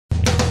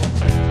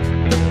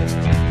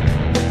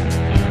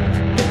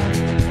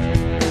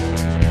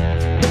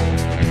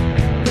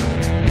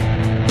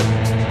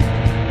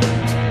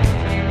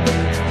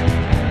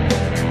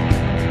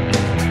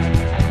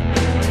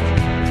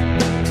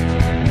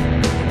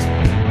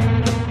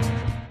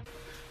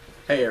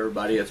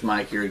everybody, it's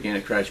Mike here again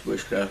at Crash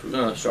Bushcraft. We're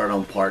going to start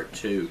on part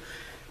 2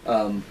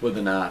 with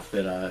a knife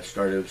that I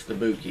started. It's the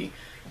Bouki.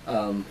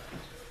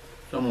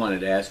 Someone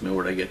had asked me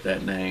where I get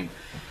that name.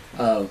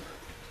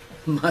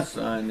 My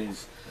son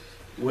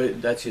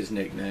that's his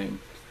nickname.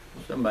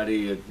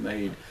 Somebody had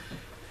made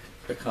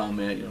a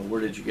comment, you know,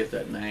 where did you get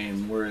that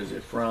name? Where is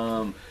it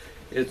from?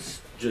 It's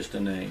just a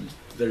name.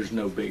 There's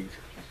no big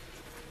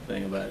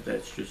thing about it.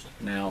 That's just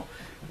now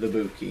the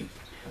Bouki.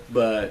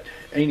 But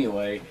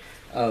anyway,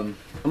 I'm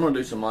going to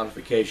do some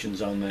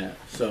modifications on that.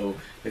 So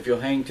if you'll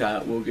hang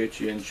tight, we'll get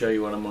you and show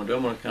you what I'm going to do.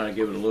 I'm going to kind of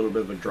give it a little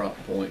bit of a drop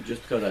point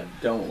just because I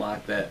don't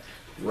like that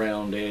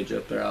round edge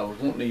up there. I was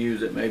wanting to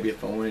use it maybe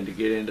if I wanted to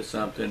get into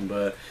something,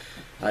 but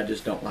I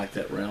just don't like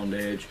that round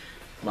edge.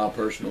 My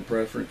personal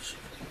preference.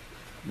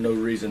 No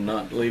reason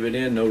not to leave it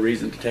in, no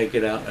reason to take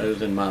it out other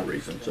than my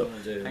reason. So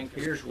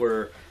here's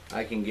where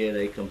I can get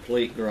a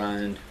complete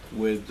grind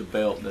with the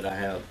belt that I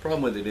have. The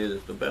problem with it is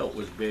if the belt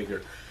was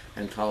bigger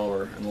and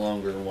taller and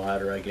longer and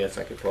wider, I guess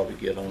I could probably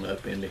get on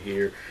up into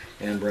here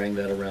and bring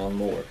that around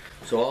more.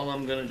 So all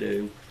I'm going to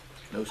do,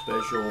 no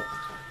special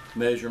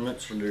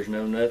measurements and there's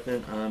no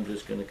nothing, I'm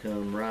just going to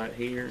come right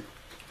here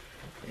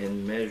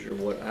and measure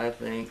what I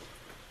think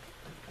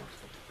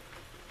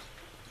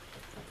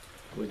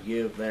would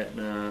give that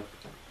knife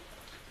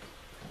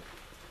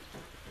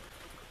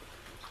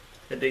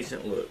a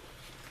decent look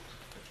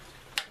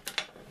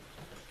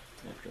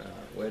after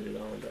I wet it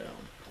all down.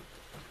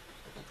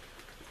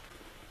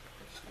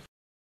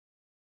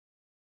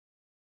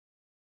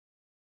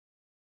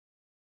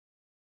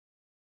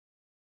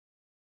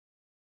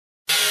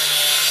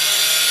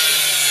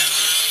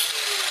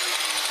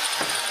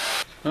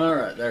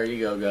 Alright, there you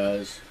go,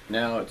 guys.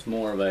 Now it's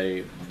more of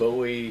a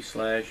Bowie /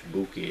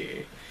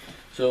 Bouki.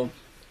 So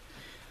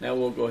now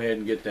we'll go ahead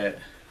and get that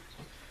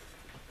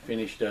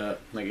finished up,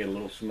 make it a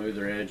little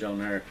smoother edge on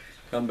there.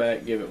 Come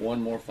back, give it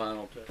one more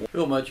final touch.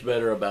 Feel much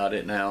better about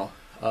it now.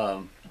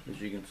 As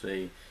you can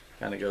see,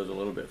 kind of goes a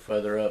little bit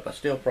further up. I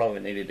still probably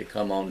needed to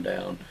come on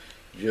down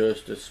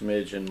just a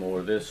smidgen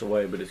more this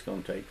way, but it's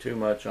going to take too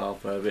much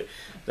off of it.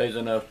 There's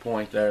enough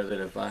point there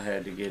that if I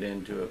had to get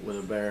into it with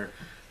a bear,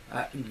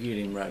 I can get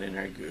him right in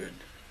there good.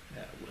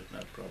 Yeah, I wouldn't.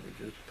 I'd probably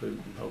just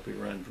poop and hope he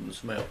run from the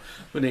smell.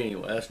 But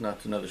anyway, that's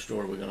not another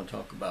story we're going to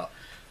talk about.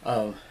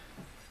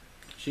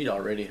 She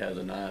already has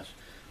a nice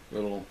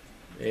little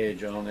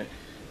edge on it.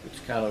 It's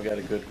kind of got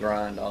a good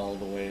grind all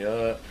the way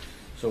up.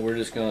 So we're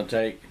just going to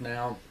take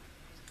now,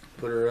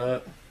 put her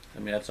up. I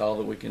mean, that's all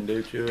that we can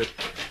do to it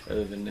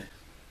other than the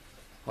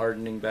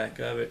hardening back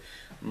of it.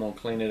 I'm going to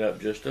clean it up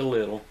just a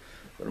little,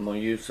 but I'm going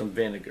to use some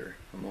vinegar.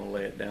 I'm going to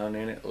lay it down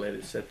in it, let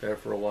it sit there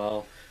for a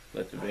while,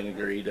 let the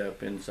vinegar eat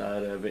up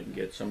inside of it and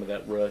get some of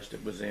that rust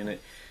that was in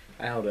it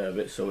out of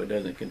it so it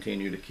doesn't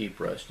continue to keep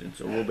rusting.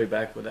 So we'll be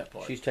back with that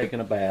part. She's taking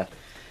a bath.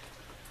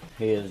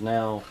 He has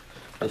now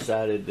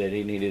decided that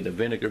he needed a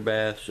vinegar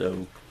bath,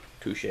 so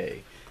touche,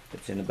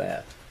 it's in the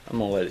bath. I'm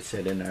going to let it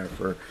sit in there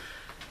for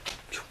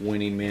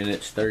 20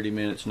 minutes, 30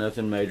 minutes,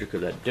 nothing major,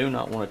 because I do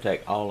not want to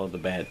take all of the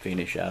bad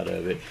finish out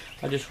of it.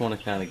 I just want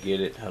to kind of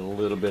get it a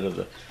little bit of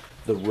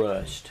the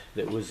rust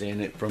that was in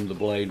it from the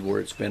blade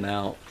where it's been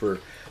out for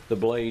the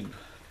blade,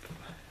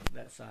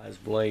 that size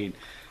blade.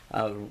 I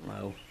don't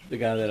know. The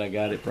guy that I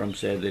got it from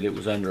said that it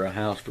was under a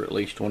house for at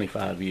least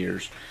 25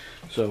 years.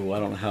 So I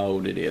don't know how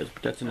old it is,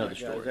 but that's another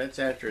story. That's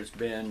after it's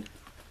been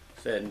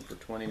setting for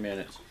 20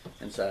 minutes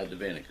inside the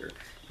vinegar.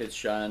 It's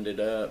shined it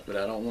up, but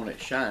I don't want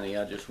it shiny.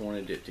 I just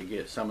wanted it to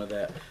get some of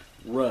that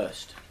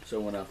rust.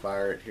 So when I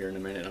fire it here in a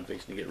minute, I'm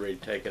fixing to get ready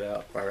to take it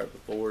out, fire up the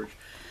forge,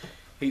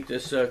 heat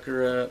this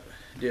sucker up,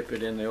 dip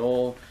it in the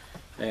oil,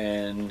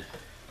 and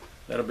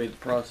that'll be the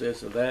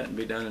process of that and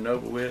be done and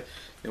over with.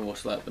 Then we'll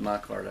slap the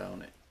micarta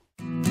on it.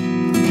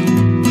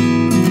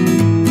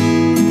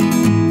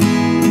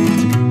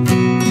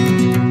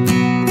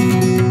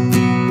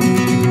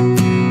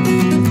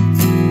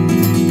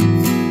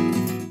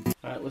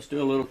 Alright, let's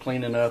do a little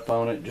cleaning up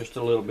on it, just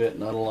a little bit,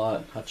 not a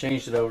lot. I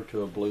changed it over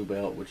to a blue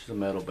belt, which is a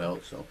metal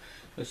belt, so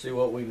let's see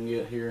what we can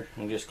get here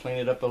and just clean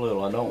it up a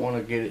little. I don't want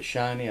to get it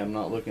shiny. I'm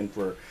not looking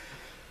for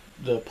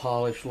the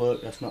polished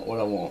look. That's not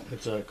what I want.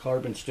 It's a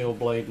carbon steel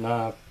blade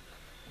knife.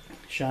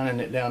 Shining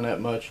it down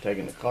that much,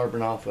 taking the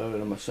carbon off of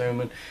it, I'm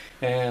assuming,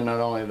 and not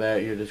only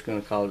that, you're just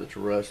going to cause it to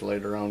rust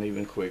later on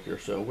even quicker.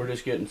 So we're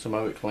just getting some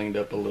of it cleaned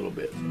up a little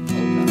bit.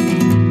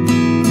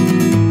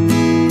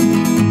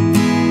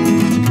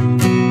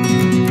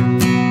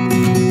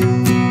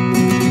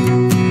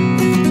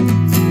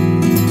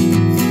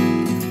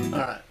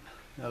 Alright,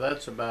 now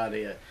that's about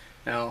it.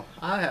 Now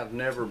I have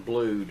never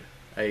blued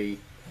a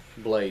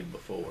blade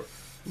before.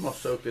 I'm going to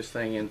soak this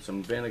thing in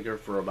some vinegar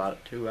for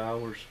about 2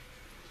 hours.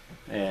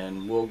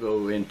 And we'll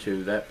go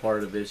into that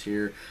part of this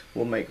here.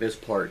 We'll make this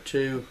part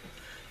 2,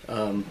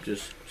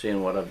 just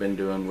seeing what I've been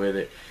doing with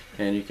it,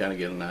 and you kind of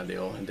get an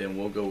idea. And then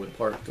we'll go with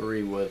part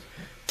 3 with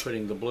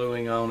putting the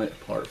bluing on it.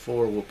 Part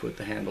 4 we'll put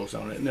the handles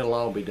on it, and it'll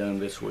all be done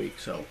this week.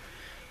 So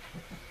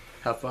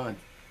have fun.